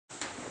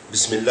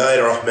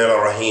Bismillahir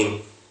Rahmanir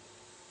Rahim.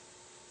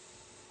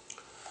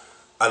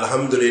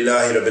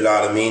 Alhamdulillahi Rabbil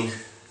Alameen.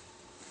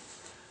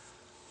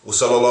 Wa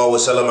sallallahu wa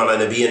sallam ala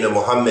nabiyyina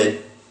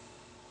Muhammad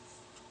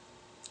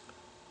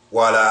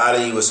wa ala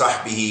alihi wa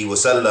sahbihi wa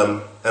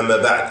sallam. Amma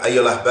ba'd.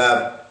 Ayyul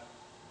ahbab.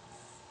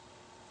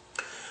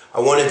 I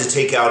wanted to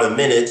take out a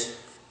minute,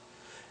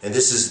 and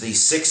this is the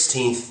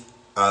 16th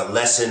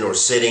lesson or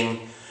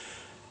sitting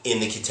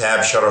in the kitab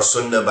Sharh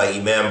Sunnah by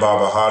Imaam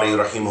Barbaharee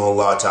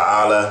rahimahullah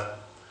ta'ala,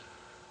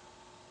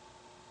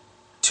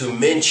 to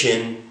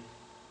mention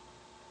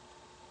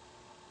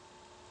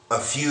a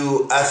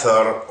few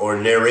athar or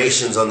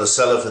narrations on the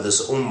Salaf of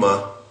this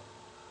ummah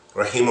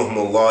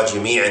rahimahumullah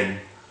jami'an,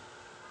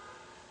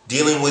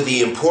 dealing with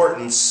the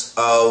importance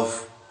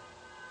of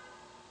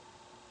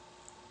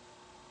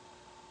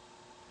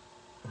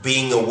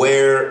being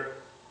aware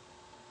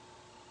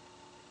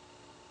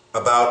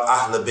about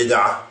Ahl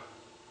Bid'ah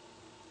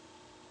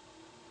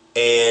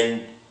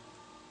and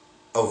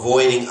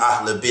avoiding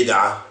Ahl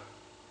Bid'ah,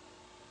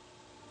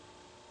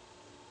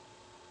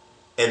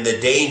 and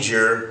the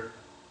danger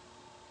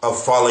of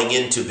falling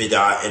into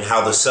Bid'ah and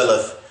how the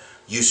Salaf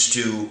used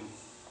to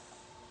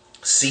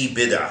see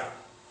Bid'ah.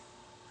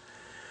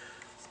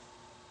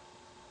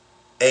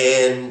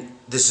 And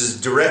this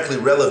is directly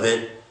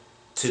relevant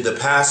to the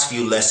past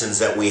few lessons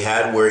that we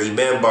had, where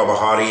Imaam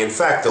Barbaharee, in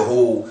fact the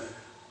whole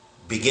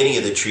beginning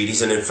of the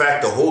treatise, and in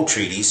fact the whole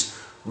treatise,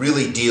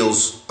 really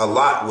deals a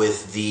lot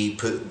with the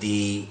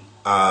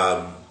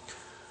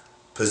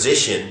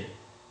position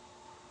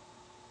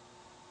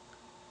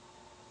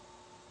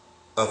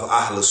of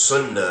Ahl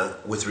Sunnah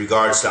with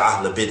regards to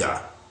Ahl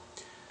Bid'ah,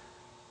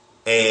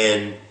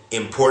 and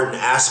important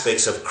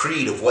aspects of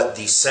creed, of what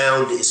the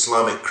sound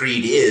Islamic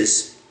creed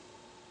is,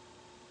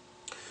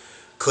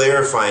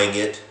 clarifying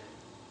it,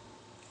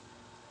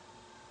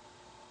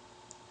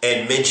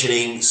 and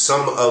mentioning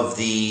some of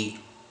the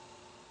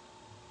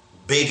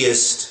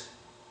biggest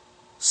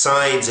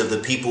signs of the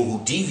people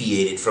who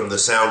deviated from the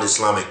sound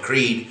Islamic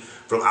creed,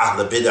 from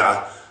Ahl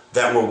Bid'ah,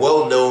 that were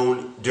well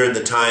known during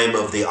the time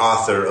of the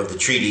author of the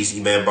treatise,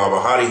 Imaam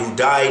Barbaharee, who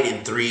died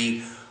in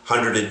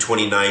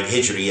 329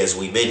 Hijri, as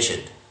we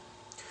mentioned,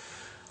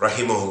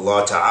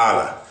 rahimahullah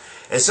ta'ala.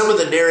 And some of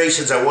the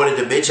narrations I wanted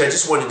to mention, I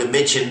just wanted to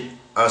mention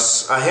a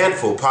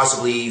handful,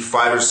 possibly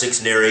 5 or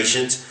 6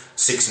 narrations,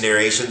 6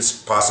 narrations,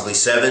 possibly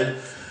 7,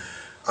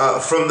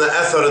 from the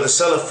athar of the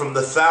Salaf, from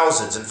the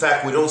thousands. In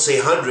fact, we don't say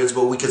hundreds,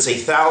 but we can say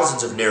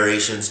thousands of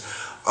narrations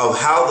of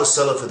how the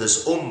Salaf of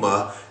this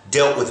ummah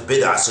dealt with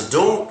bid'ah. So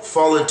don't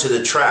fall into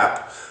the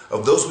trap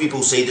of those people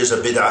who say there's a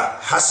bid'ah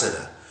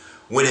hasana,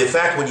 when in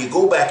fact, when you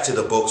go back to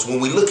the books, when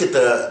we look at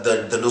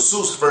the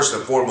nusus first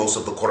and foremost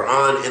of the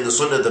Quran and the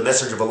Sunnah of the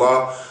Messenger of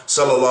Allah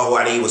sallallahu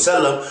alaihi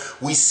wasallam,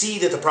 we see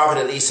that the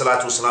Prophet alayhi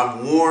salatu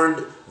wasalam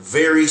warned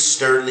very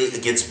sternly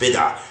against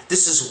bid'ah.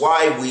 This is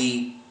why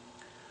we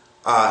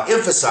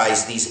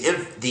emphasize these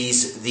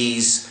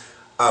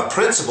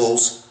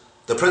principles,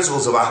 the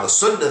principles of Ahl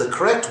Sunnah, the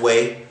correct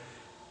way,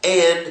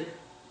 and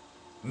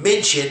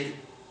mention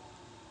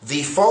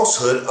the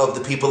falsehood of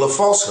the people of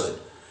falsehood.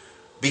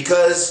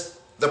 Because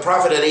the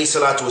Prophet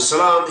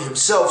ﷺ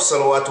himself,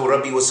 salawatu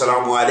rabbi wa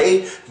salamu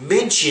alayhi,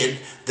 mentioned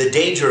the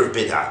danger of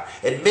bid'ah,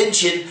 and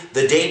mentioned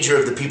the danger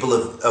of the people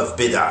of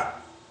bid'ah,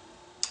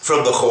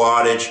 from the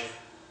Khawaarij,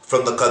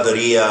 from the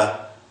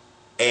Qadariyah,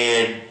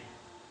 and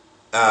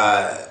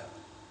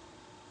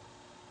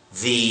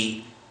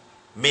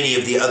many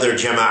of the other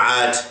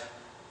jama'at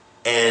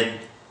and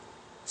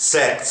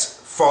sects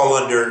fall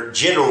under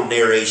general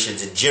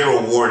narrations and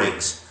general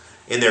warnings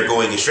in their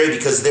going astray,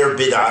 because their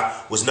bid'ah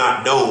was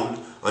not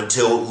known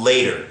until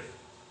later.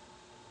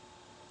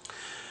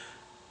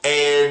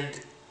 And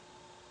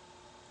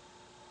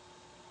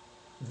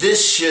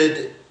this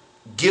should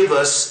give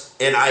us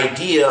an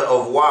idea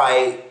of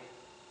why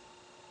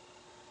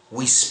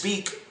we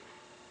speak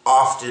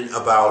often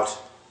about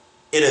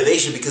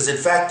innovation, because in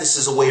fact this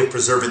is a way of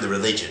preserving the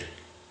religion,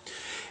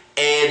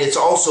 and it's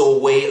also a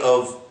way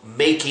of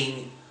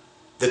making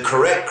the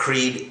correct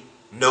creed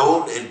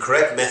known and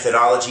correct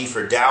methodology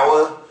for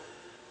da'wah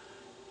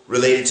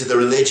related to the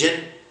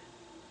religion,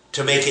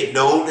 to make it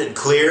known and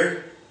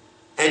clear,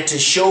 and to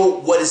show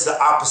what is the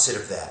opposite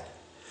of that,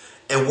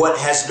 and what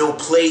has no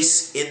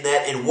place in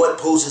that, and what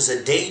poses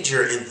a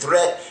danger and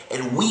threat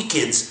and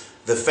weakens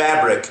the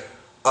fabric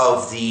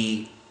of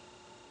the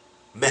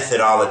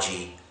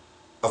methodology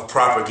of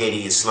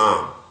propagating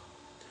Islam,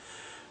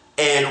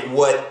 and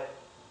what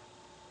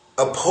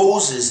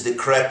opposes the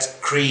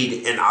correct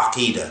creed and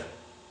aqidah.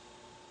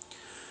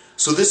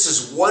 So this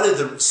is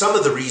some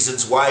of the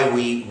reasons why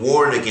we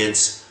warn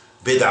against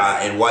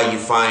bid'ah, and why you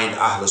find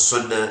Ahl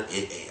Sunnah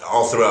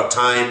all throughout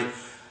time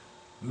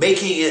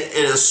making it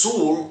an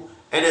usul.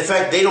 And in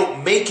fact, they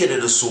don't make it an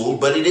usul,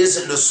 but it is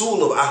an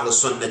usul of Ahl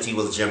Sunnati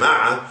wal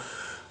Jama'ah.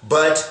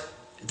 But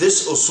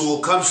this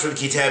usul comes from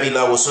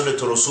Kitabillah wa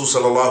Sunnatu Rasul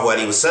sallallahu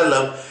alaihi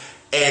wasallam,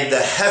 and the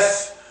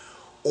hef,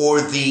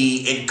 or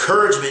the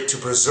encouragement to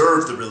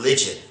preserve the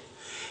religion.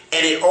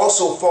 And it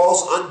also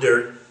falls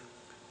under,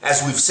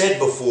 as we've said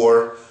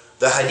before,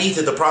 the hadith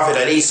of the Prophet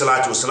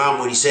ﷺ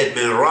when he said,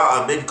 "Man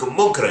ra'a minkum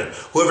munkran,"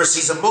 whoever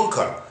sees a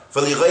munkar,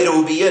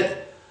 فَلِغَيْرُهُ بِيَدٍ,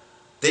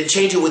 then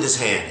change it with his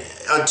hand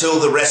until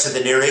the rest of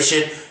the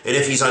narration. And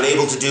if he's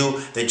unable to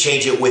do, then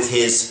change it with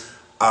his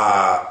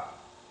tongue.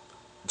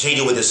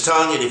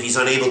 And if he's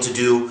unable to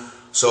do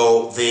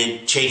so,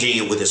 then changing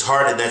it with his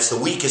heart. And that's the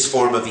weakest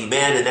form of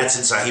iman, and that's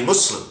in Sahih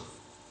Muslim.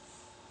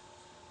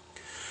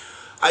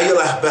 Ayyul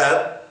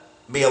ahbab,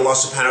 may Allah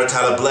subhanahu wa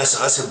ta'ala bless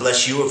us and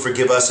bless you and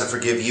forgive us and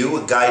forgive you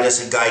and guide us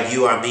and guide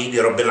you. Ameen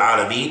ya Rabbil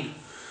Alameen.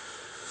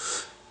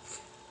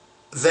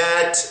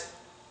 That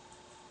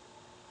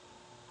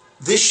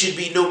this should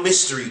be no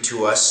mystery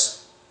to us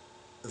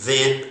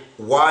then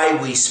why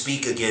we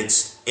speak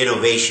against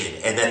innovation,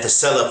 and that the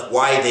Salaf,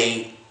 why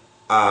they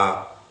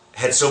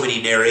had so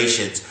many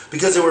narrations,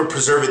 because they were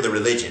preserving the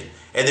religion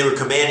and they were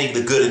commanding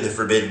the good and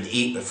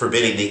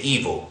forbidding the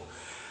evil,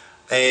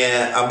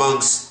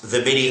 amongst the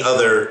many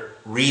other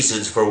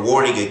reasons for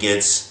warning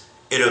against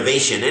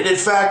innovation. And in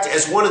fact,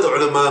 as one of the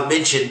ulama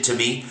mentioned to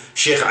me,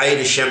 Sheikh Aid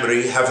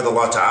al-Shamri,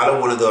 hafidhullah ta'ala,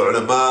 one of the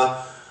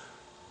ulama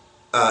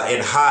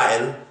in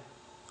Ha'il,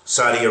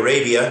 Saudi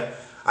Arabia,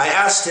 I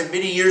asked him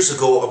many years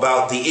ago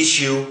about the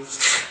issue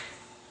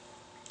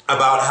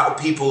about how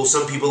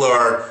some people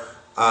are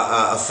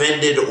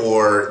offended,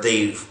 or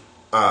they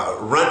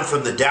run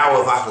from the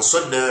da'wah of Ahl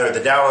Sunnah or the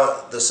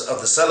da'wah of the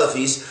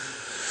Salafis,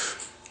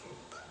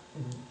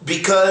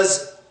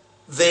 because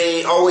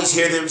they always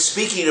hear them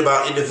speaking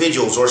about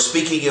individuals, or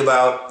speaking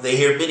about, they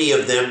hear many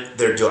of them,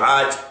 their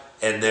du'at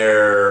and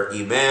their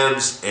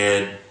imams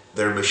and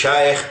their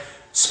mashayikh,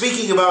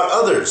 speaking about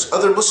others,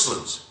 other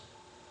Muslims.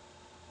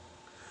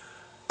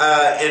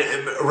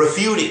 And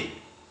refuting,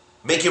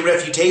 making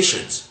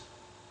refutations.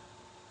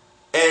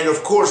 And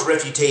of course,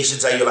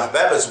 refutations, ayyul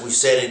ahbab, as we've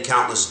said in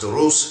countless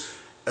durus,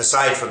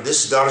 aside from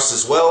this dars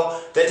as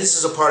well, that this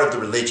is a part of the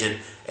religion,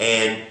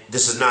 and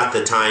this is not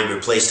the time or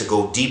place to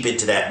go deep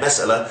into that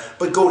mas'ala,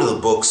 but go to the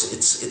books.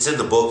 It's in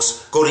the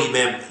books. Go to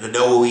Imam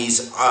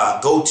Nawawi's,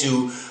 go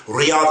to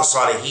Riyadh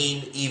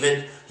Salihin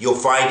even. You'll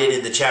find it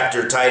in the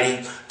chapter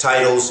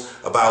titles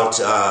about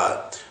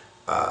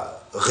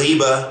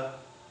ghiba,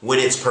 when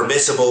it's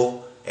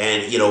permissible,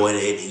 and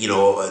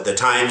the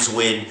times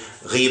when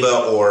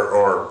ghiba,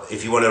 or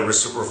if you want to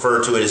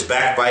refer to it as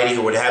backbiting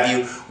or what have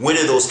you, when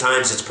of those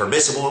times it's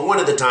permissible, and one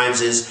of the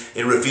times is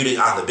in refuting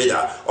Ahl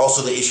Bid'ah.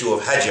 Also the issue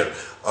of hajr,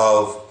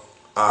 of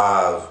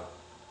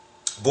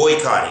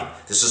boycotting.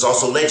 This is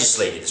also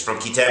legislated. It's from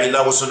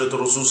Kitabillah wa Sunnatu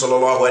Rasul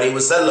sallallahu alayhi wa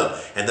sallam,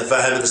 and the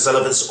Faham of the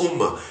Salaf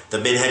Ummah, the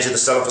Minhaj of the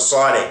Salaf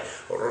Salih,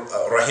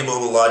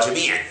 rahimahumullah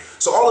jami'an.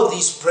 So all of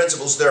these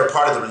principles, they're a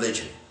part of the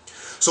religion.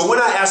 So when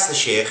I asked the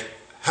Shaykh,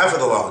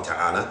 hafidhullah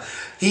ta'ala,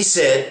 he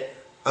said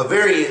a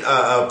very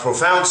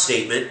profound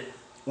statement,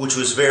 which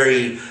was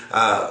very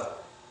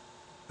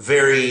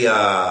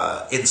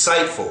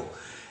insightful.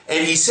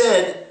 And he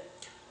said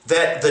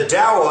that the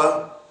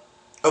da'wah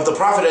of the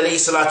Prophet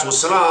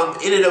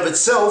ﷺ, in and of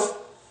itself,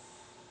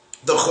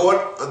 the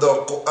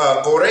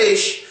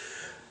Quraysh,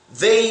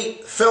 they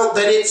felt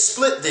that it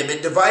split them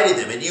and divided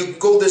them. And you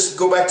go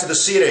back to the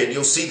seerah, and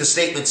you'll see the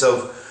statements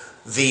of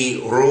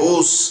the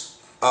ru'us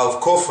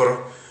of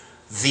kufr,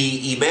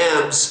 the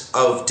imams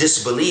of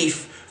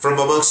disbelief from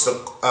amongst the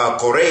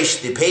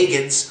Quraysh, the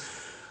pagans,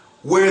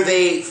 where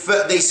they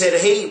said,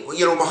 hey,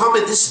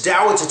 Muhammad, this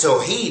da'wah to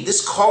tawheed,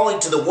 this calling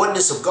to the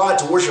oneness of God,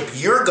 to worship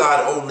your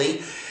God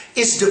only,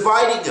 is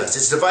dividing us.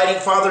 It's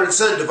dividing father and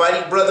son,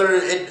 dividing brother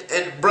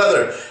and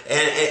brother,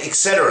 and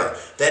etc.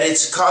 That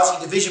it's causing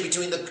division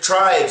between the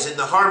tribes and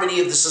the harmony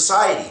of the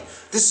society.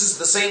 This is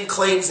the same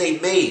claims they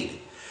made.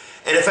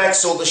 And in fact,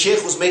 so the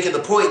Shaykh was making the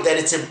point that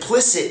it's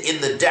implicit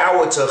in the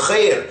da'wah to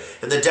khair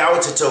and the da'wah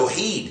to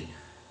tawheed,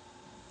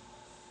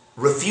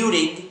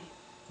 refuting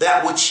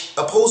that which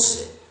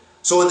opposes it.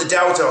 So in the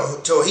da'wah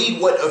to tawheed,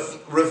 what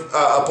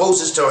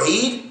opposes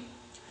tawheed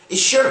is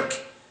shirk,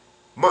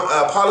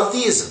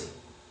 polytheism.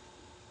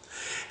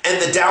 And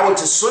the da'wah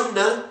to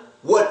sunnah,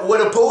 what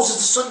opposes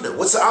the sunnah?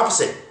 What's the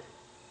opposite?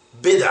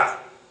 Bid'ah,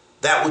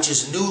 that which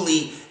is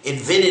newly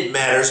invented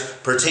matters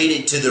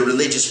pertaining to the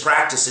religious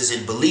practices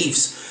and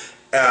beliefs,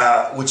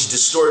 which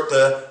distort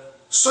the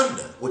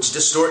sunnah, which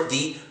distort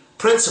the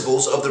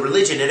principles of the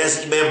religion. And as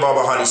Imam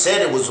Barbaharee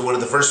said, it was one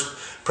of the first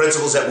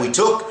principles that we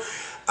took,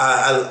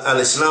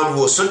 Al-Islam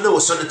huwa sunnah wa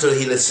sunnatul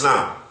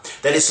Islam,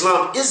 that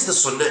Islam is the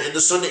sunnah and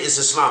the sunnah is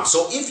Islam.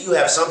 So if you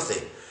have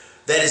something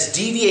that is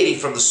deviating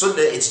from the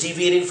sunnah, it's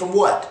deviating from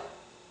what?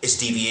 It's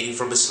deviating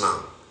from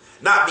Islam.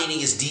 Not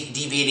meaning it's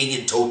deviating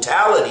in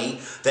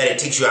totality, that it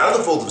takes you out of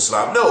the fold of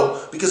Islam.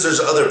 No, because there's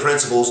other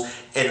principles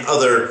and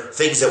other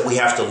things that we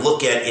have to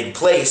look at in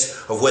place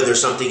of whether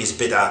something is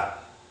bid'ah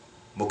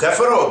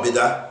mukaffara or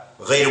bid'ah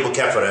ghayr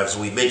mukaffara, as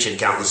we mentioned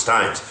countless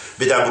times.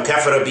 Bid'ah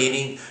mukaffara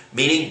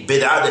meaning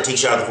bid'ah that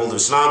takes you out of the fold of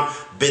Islam.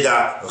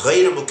 Bid'ah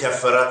ghayr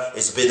mukaffara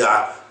is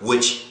bid'ah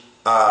which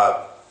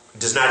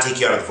does not take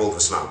you out of the fold of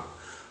Islam.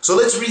 So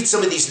let's read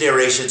some of these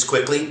narrations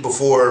quickly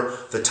before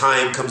the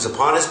time comes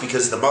upon us,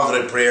 because the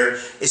Maghrib prayer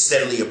is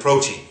steadily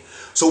approaching.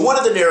 So one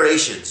of the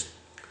narrations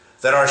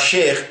that our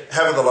Shaykh,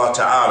 hafidhullah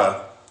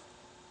ta'ala,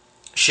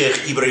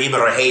 Sheikh Ibrahim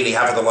al-Ruhaili,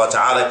 hafidhullah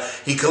ta'ala,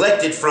 he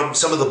collected from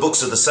some of the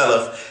books of the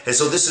Salaf, and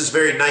so this is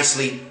very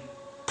nicely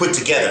put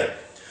together.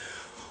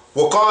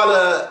 وقال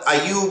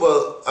أيوب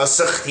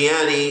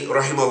السختياني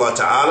رحمه الله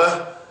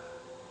تعالى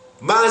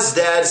ما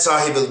ازداد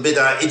صاحب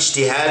البدع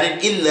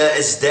اجتهادا إلا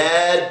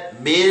ازداد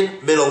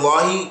من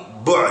الله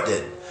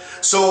بعدا.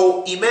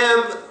 So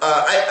Imam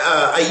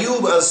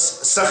Ayub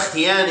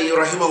al-Sakhtiyani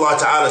rahimahullah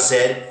ta'ala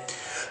said,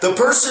 the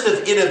person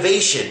of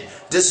innovation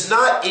does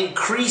not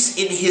increase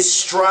in his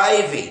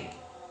striving,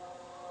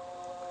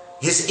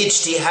 his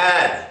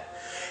ijtihad,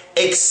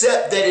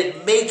 except that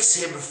it makes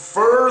him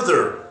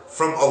further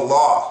from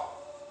Allah.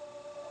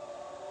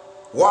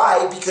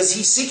 Why? Because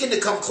he's seeking to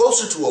come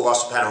closer to Allah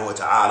subhanahu wa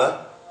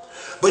ta'ala,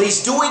 but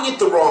he's doing it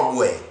the wrong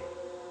way.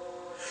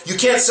 You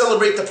can't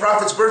celebrate the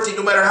Prophet's birthday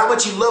no matter how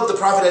much you love the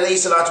Prophet alayhi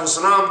salatu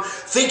wasalam,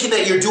 thinking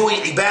that you're doing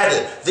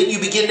ibadah. Then you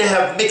begin to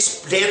have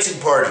mixed dancing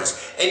parties,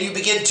 and you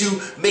begin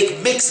to make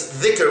mixed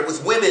dhikr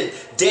with women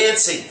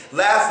dancing,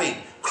 laughing,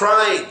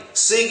 crying,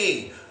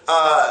 singing,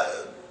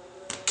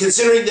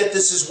 considering that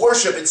this is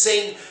worship, and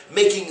saying,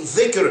 making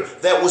dhikr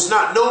that was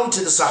not known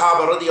to the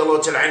Sahaba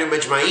radiallahu ta'ala anhum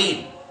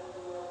ajma'een,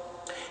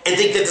 and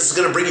think that this is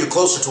going to bring you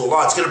closer to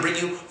Allah. It's going to bring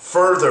you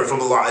further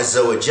from Allah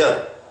Azza wa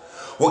Jal.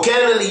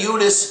 وَكَانَ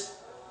لِيُونِسِ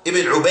Ibn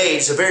Ubayd,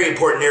 it's a very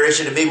important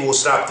narration, and maybe we'll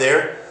stop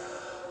there.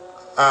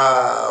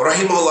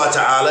 Rahimahullah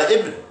ta'ala,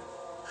 Ibn.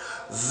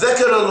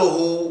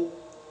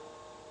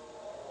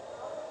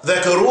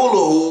 ذكروا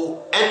له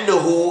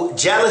أنه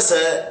جلس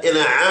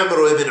إلى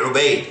عامر بن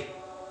عبيد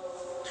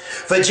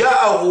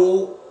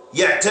فجاءه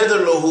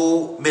يعتذر له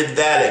من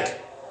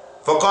ذلك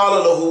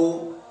فقال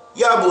له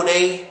يا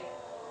بني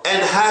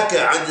أنهاك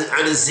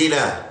عن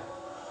الزنا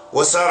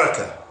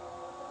وسرك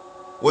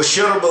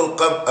وشرب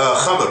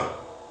الخمر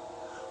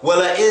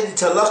ولئن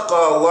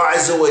تلقى الله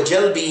عز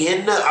وجل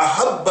بهن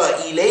أحب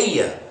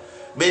إلي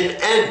من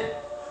أن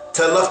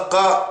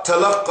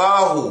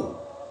تلقاه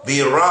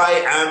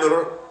براي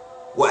عامر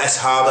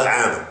وأصحاب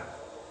عامر.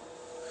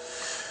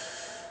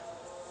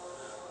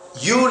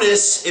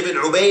 Yunus ibn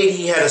Ubayd,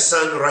 he had a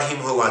son,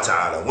 rahimahullah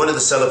ta'ala, one of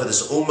the Salaf of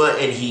this ummah,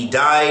 and he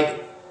died.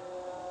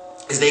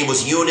 His name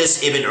was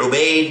Yunus ibn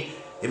Ubayd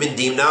ibn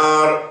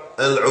Dinar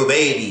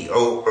al-Ubaydi,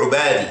 or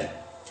Ubadi,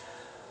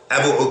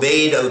 Abu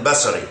Ubayd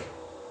al-Basri.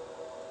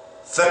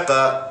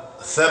 ثقة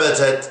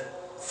ثبتت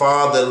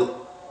فاضل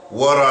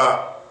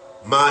وراء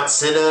مات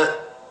سنة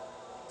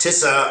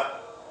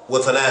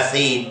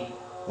 39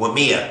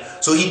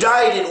 ومئة. So he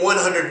died in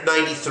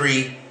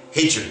 193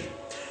 Hijri.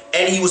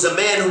 And he was a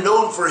man who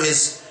known for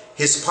his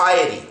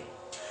piety.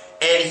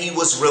 And he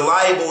was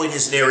reliable in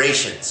his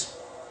narrations.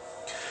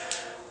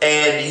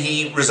 And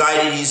he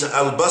resided, he's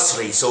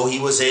al-Basri, so he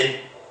was in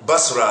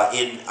Basra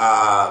in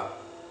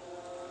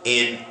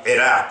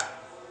Iraq.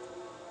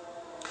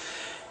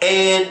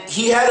 And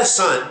he had a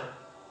son,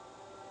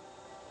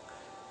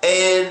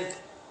 and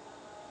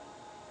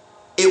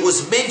it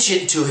was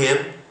mentioned to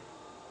him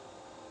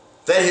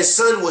that his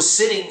son was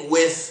sitting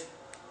with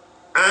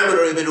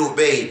Amr ibn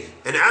Ubayd.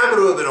 And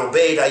Amr ibn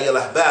Ubayd, ayyul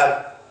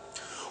ahbab,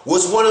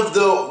 was one of the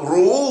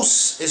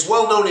ru'us, is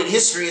well known in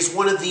history, as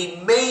one of the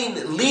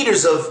main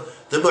leaders of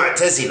the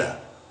Mu'tazila.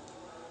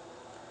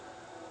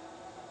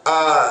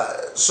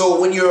 So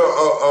when you're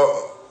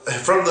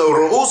from the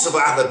ru'us of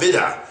Ahl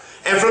Bid'ah,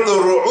 and from the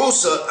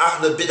ru'us of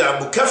Ahl Bid'ah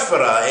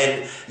mukaffara,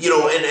 and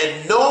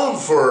and known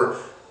for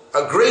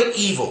a great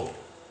evil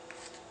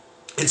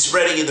in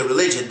spreading in the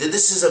religion, that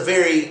this is a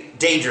very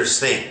dangerous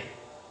thing.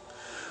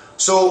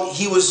 So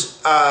he was,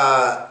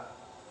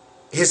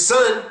 his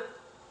son,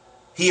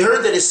 he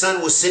heard that his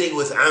son was sitting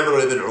with Amr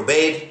ibn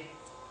Ubayd,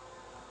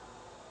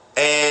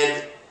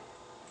 and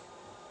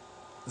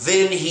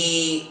then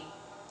he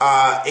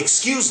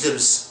excused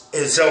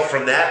himself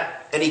from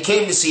that, and he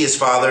came to see his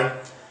father.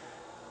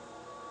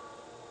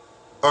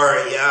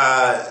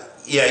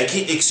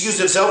 He excused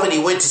himself and he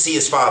went to see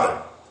his father.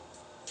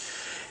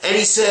 And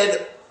he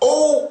said,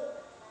 the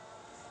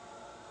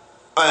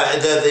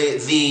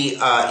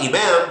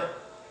Imam,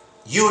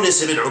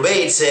 Yunus ibn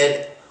Ubayd,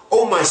 said,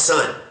 "Oh my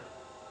son,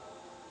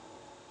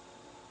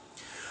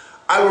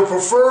 I would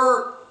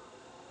prefer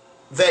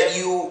that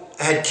you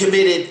had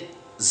committed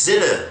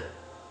zina,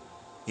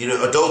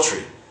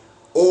 adultery,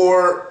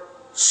 or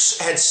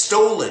had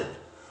stolen,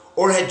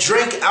 or had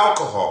drank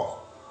alcohol,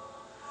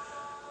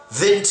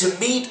 than to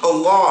meet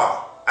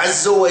Allah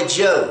Azza wa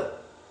Jal.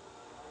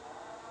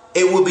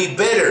 It would be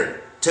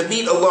better to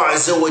meet Allah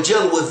Azza wa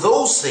Jal with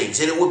those things,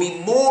 and it would be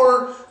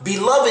more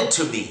beloved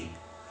to me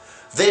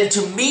than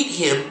to meet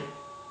Him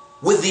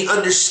with the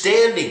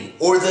understanding,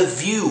 or the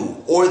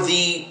view, or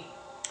the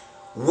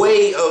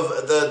way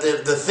of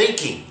the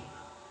thinking,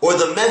 or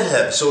the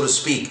madhab, so to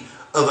speak,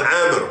 of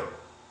Amr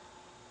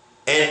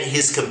and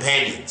his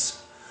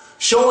companions."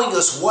 Showing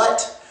us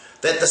what?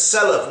 That the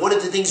Salaf, one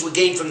of the things we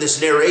gain from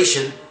this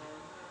narration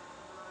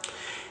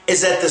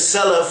is that the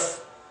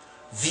Salaf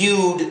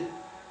viewed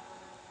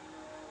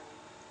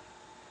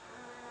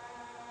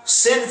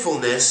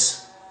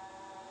sinfulness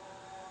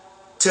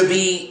to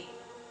be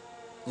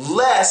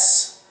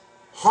less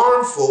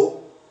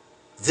harmful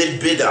than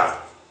bid'ah.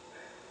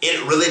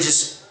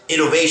 religious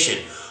innovation.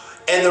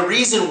 And the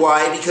reason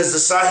why, because the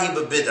sahib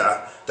of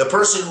bid'ah, the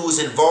person who is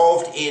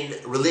involved in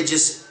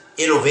religious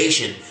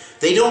innovation,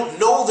 they don't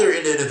know they're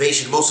in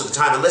innovation most of the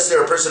time, unless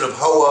they're a person of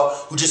hawa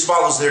who just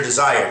follows their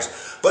desires.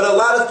 But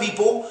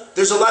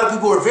there's a lot of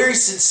people who are very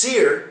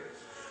sincere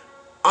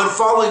on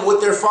following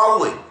what they're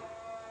following.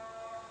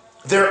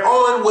 They're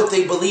on what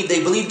they believe.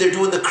 They believe they're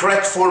doing the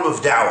correct form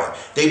of da'wah.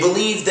 They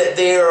believe that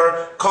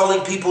they're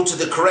calling people to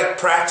the correct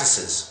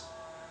practices.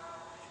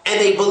 And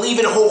they believe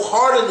it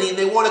wholeheartedly, and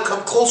they want to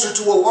come closer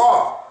to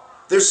Allah.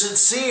 They're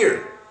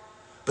sincere.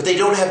 But they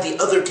don't have the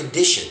other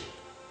condition,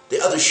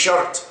 the other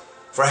shart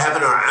for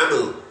having our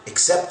amal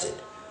accepted.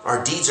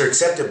 Our deeds are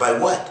accepted by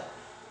what?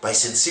 By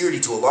sincerity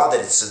to Allah, that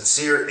it's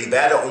sincere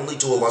ibadah only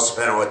to Allah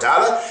subhanahu wa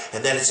ta'ala,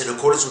 and that it's in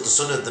accordance with the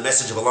sunnah of the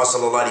message of Allah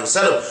sallallahu alayhi wa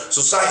sallam.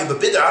 So sahib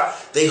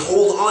bid'ah, they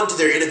hold on to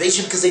their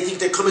innovation because they think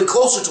they're coming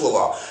closer to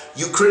Allah.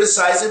 You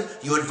criticize them,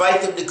 you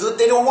invite them to good,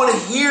 they don't want to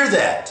hear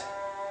that.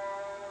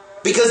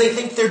 Because they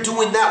think they're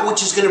doing that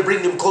which is going to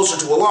bring them closer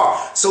to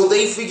Allah. So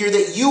they figure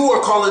that you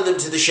are calling them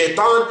to the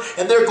shaitan,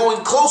 and they're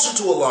going closer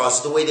to Allah,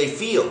 is the way they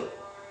feel.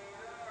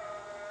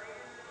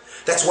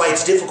 That's why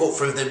it's difficult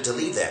for them to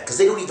leave that, because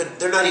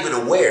they're not even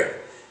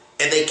aware,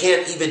 and they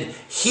can't even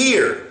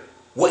hear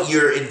what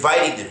you're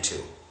inviting them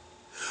to.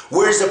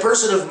 Whereas the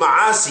person of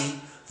ma'asi,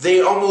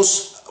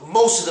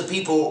 most of the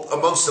people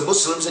amongst the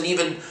Muslims, and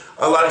even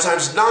a lot of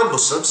times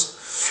non-Muslims,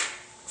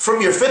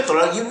 from your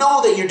fitrah, you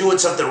know that you're doing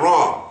something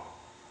wrong.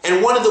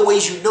 And one of the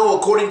ways you know,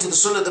 according to the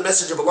sunnah of the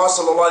message of Allah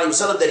sallallahu alaihi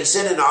wasallam, that he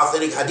said in an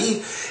authentic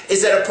hadith,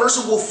 is that a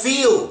person will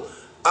feel,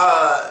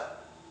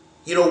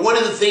 one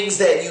of the things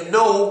that you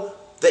know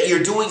that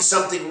you're doing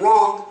something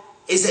wrong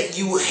is that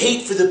you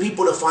hate for the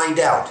people to find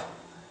out.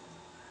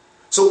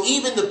 So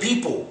even the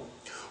people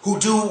who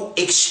do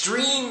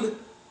extreme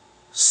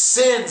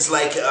sins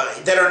like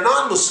that are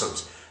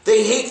non-Muslims,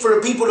 they hate for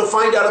the people to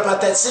find out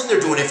about that sin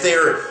they're doing. If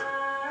they're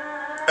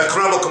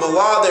akramakum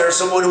Allah, they're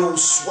someone who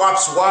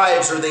swaps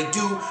wives, or they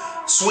do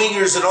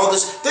swingers and all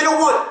this, they don't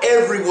want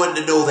everyone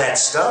to know that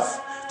stuff.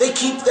 They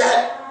keep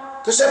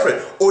that, they're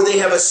separate. Or they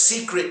have a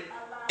secret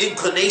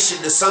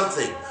inclination to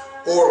something,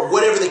 or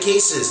whatever the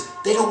case is.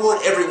 They don't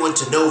want everyone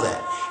to know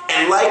that.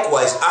 And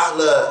likewise, Ahl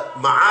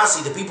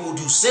Ma'asi, the people who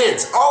do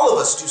sins, all of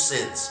us do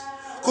sins.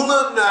 Would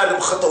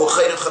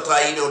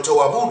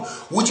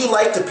you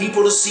like the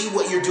people to see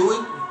what you're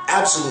doing?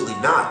 Absolutely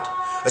not.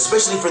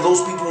 Especially for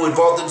those people who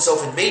involve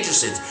themselves in major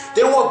sins.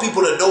 They don't want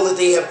people to know that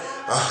they have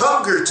a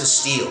hunger to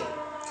steal.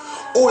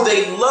 Or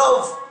they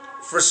love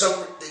for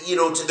some,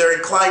 they're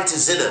inclined to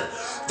zina.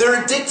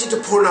 They're addicted to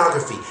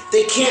pornography.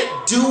 They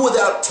can't do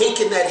without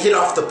taking that hit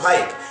off the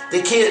pipe.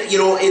 They can't,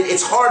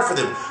 it's hard for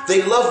them.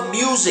 They love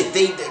music.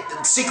 They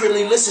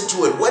secretly listen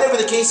to it. Whatever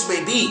the case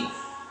may be.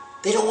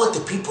 They don't want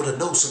the people to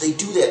know, so they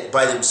do that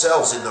by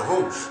themselves in their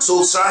home.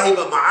 So Sahib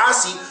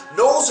Ma'asi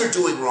knows they're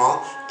doing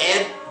wrong,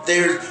 and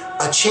there's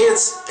a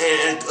chance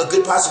and a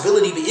good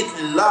possibility,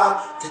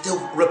 bi'idhnillah, that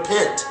they'll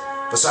repent.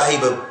 But Sahib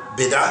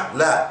Bid'ah,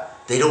 la,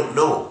 they don't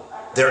know.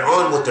 They're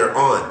on what they're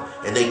on,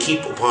 and they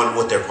keep upon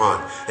what they're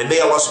upon. And may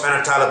Allah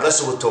subhanahu wa ta'ala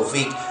bless us with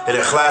tawfiq and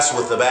ikhlas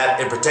with the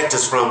bad, and protect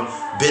us from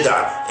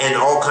bid'ah and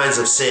all kinds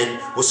of sin.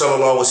 Wa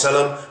sallallahu wa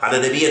sallam ala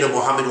nabiyyina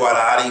Muhammad wa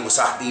ala alihi wa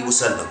sahbihi wa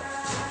sallam.